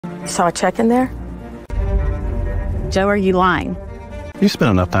Saw a check in there? Joe, are you lying? You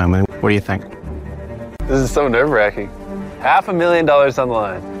spent enough time with him. What do you think? This is so nerve-wracking. $500,000 on the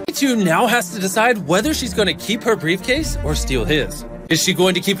line. Two now has to decide whether she's going to keep her briefcase or steal his. Is she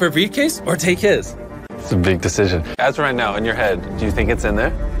going to keep her briefcase or take his? It's a big decision. As right now, in your head, do you think it's in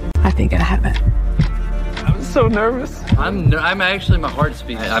there? I think I have it. I'm so nervous. I'm actually, my heart's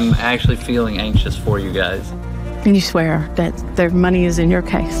beating. I'm actually feeling anxious for you guys. And you swear that their money is in your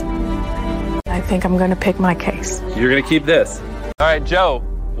case? I think I'm going to pick my case. You're going to keep this. All right, Joe,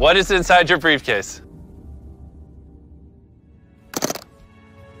 what is inside your briefcase?